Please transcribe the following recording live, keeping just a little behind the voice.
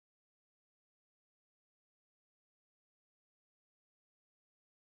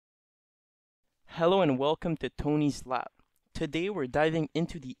Hello and welcome to Tony's Lab. Today we're diving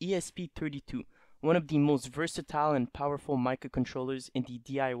into the ESP32, one of the most versatile and powerful microcontrollers in the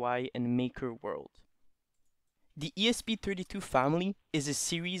DIY and maker world. The ESP32 family is a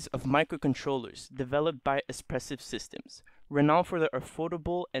series of microcontrollers developed by Espressif Systems, renowned for their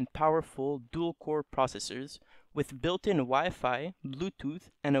affordable and powerful dual-core processors with built-in Wi-Fi, Bluetooth,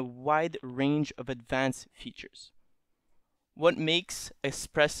 and a wide range of advanced features. What makes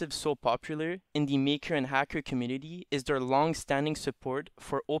Espressif so popular in the maker and hacker community is their long-standing support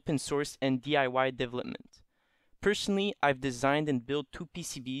for open source and DIY development. Personally, I've designed and built two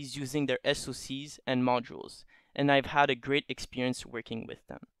PCBs using their SoCs and modules, and I've had a great experience working with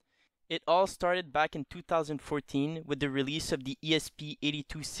them. It all started back in 2014 with the release of the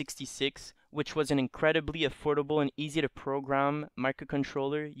ESP8266, which was an incredibly affordable and easy to program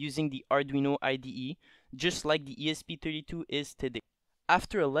microcontroller using the Arduino IDE, just like the ESP32 is today.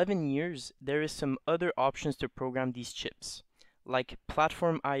 After 11 years, there is some other options to program these chips, like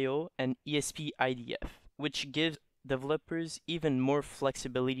Platform I/O and ESP IDF, which gives developers even more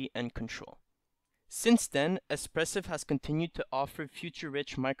flexibility and control. Since then, Espressif has continued to offer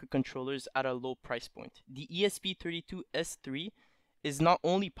feature-rich microcontrollers at a low price point. The ESP32-S3 is not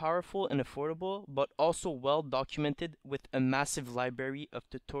only powerful and affordable, but also well documented with a massive library of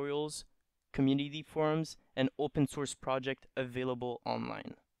tutorials, community forums, and open source projects available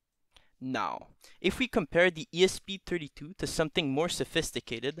online. Now, if we compare the ESP32 to something more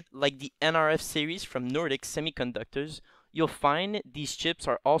sophisticated, like the NRF series from Nordic Semiconductors, you'll find these chips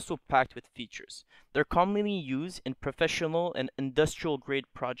are also packed with features. They're commonly used in professional and industrial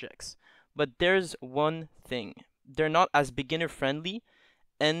grade projects. But there's one thing. They're not as beginner friendly,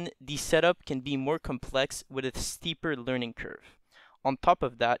 and the setup can be more complex with a steeper learning curve. On top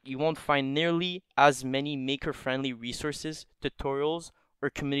of that, you won't find nearly as many maker-friendly resources, tutorials, or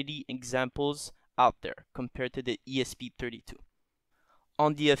community examples out there compared to the ESP32.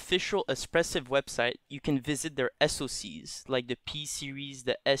 On the official Espressif website, you can visit their SoCs like the P series,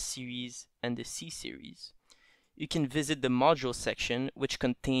 the S series, and the C series. You can visit the module section, which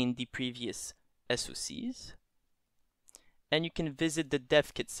contain the previous SoCs. And you can visit the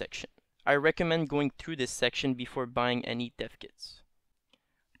dev kit section. I recommend going through this section before buying any dev kits.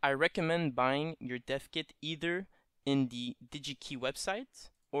 I recommend buying your dev kit either in the DigiKey website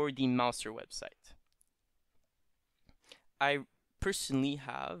or the Mouser website. I personally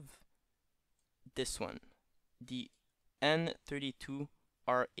have this one, the N32R8V.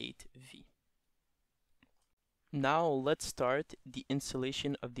 Now let's start the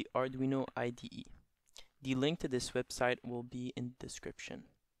installation of the Arduino IDE. The link to this website will be in the description.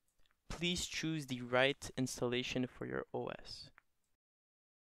 Please choose the right installation for your OS.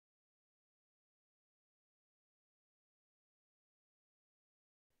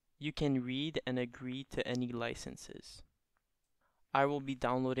 You can read and agree to any licenses. I will be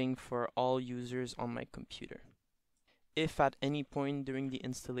downloading for all users on my computer. If at any point during the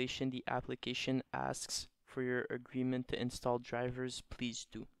installation the application asks for your agreement to install drivers, please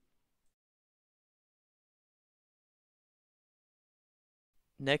do.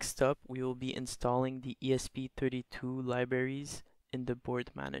 Next up, we will be installing the ESP32 libraries in the board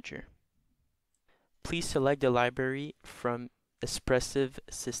manager. Please select the library from Espressif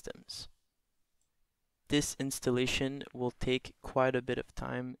Systems. This installation will take quite a bit of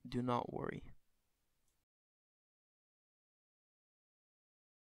time, do not worry.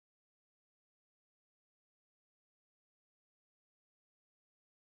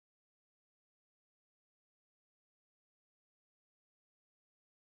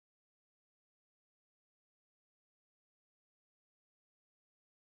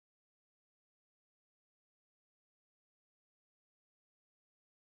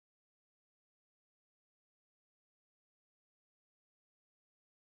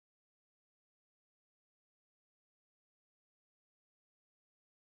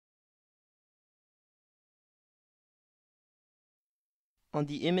 On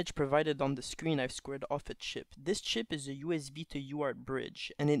the image provided on the screen, I've squared off a chip. This chip is a USB to UART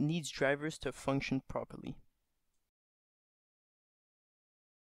bridge, and it needs drivers to function properly.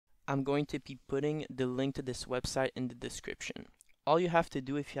 I'm going to be putting the link to this website in the description. All you have to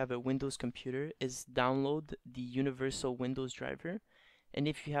do if you have a Windows computer is download the Universal Windows driver, and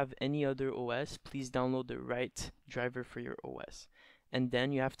if you have any other OS, please download the right driver for your OS. And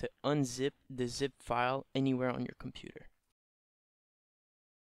then you have to unzip the zip file anywhere on your computer.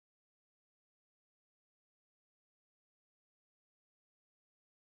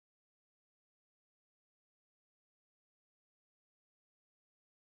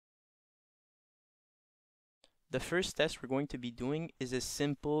 The first test we're going to be doing is a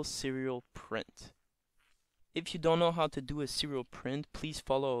simple serial print. If you don't know how to do a serial print, please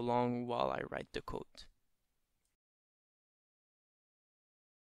follow along while I write the code.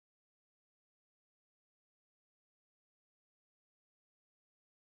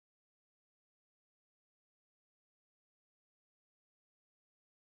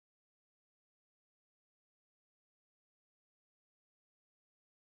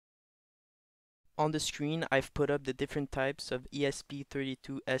 On the screen, I've put up the different types of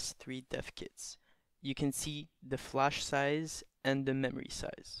ESP32-S3 dev kits. You can see the flash size and the memory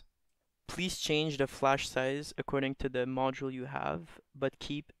size. Please change the flash size according to the module you have, but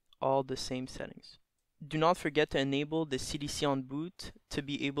keep all the same settings. Do not forget to enable the CDC on boot to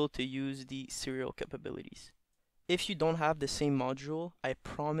be able to use the serial capabilities. If you don't have the same module, I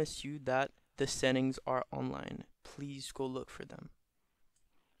promise you that the settings are online. Please go look for them.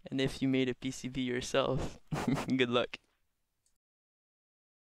 And if you made a PCB yourself, good luck.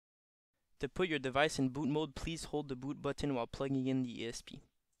 To put your device in boot mode, please hold the boot button while plugging in the ESP.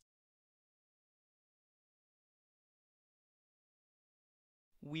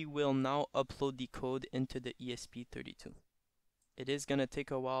 We will now upload the code into the ESP32. It is going to take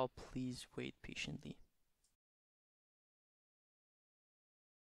a while, please wait patiently.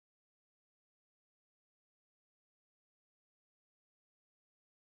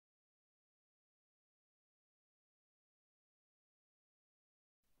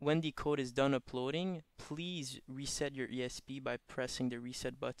 When the code is done uploading, please reset your ESP by pressing the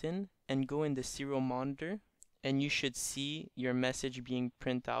reset button and go in the serial monitor, and you should see your message being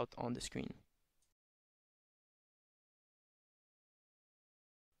printed out on the screen.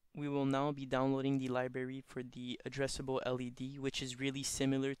 We will now be downloading the library for the addressable LED, which is really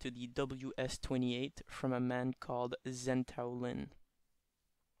similar to the WS28 from a man called Zhentao Lin.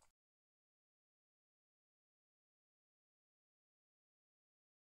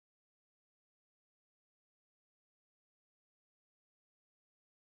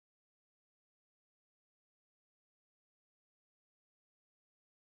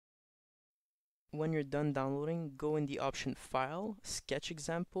 When you're done downloading, go in the option File, Sketch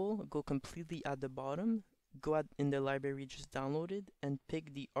Example, go completely at the bottom, go in the library just downloaded, and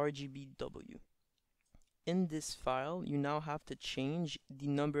pick the RGBW. In this file, you now have to change the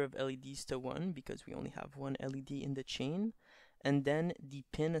number of LEDs to 1 because we only have one LED in the chain, and then the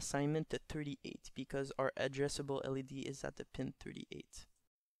pin assignment to 38 because our addressable LED is at the pin 38.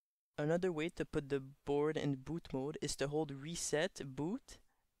 Another way to put the board in boot mode is to hold Reset Boot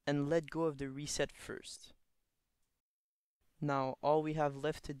and let go of the reset first. Now all we have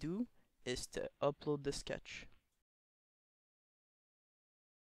left to do is to upload the sketch.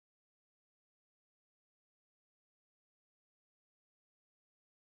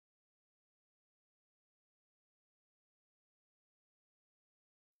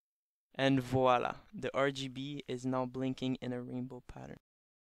 And voila, the RGB is now blinking in a rainbow pattern.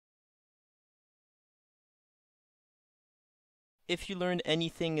 If you learned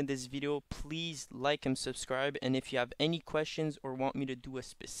anything in this video, please like and subscribe, and if you have any questions or want me to do a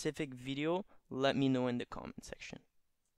specific video, let me know in the comment section.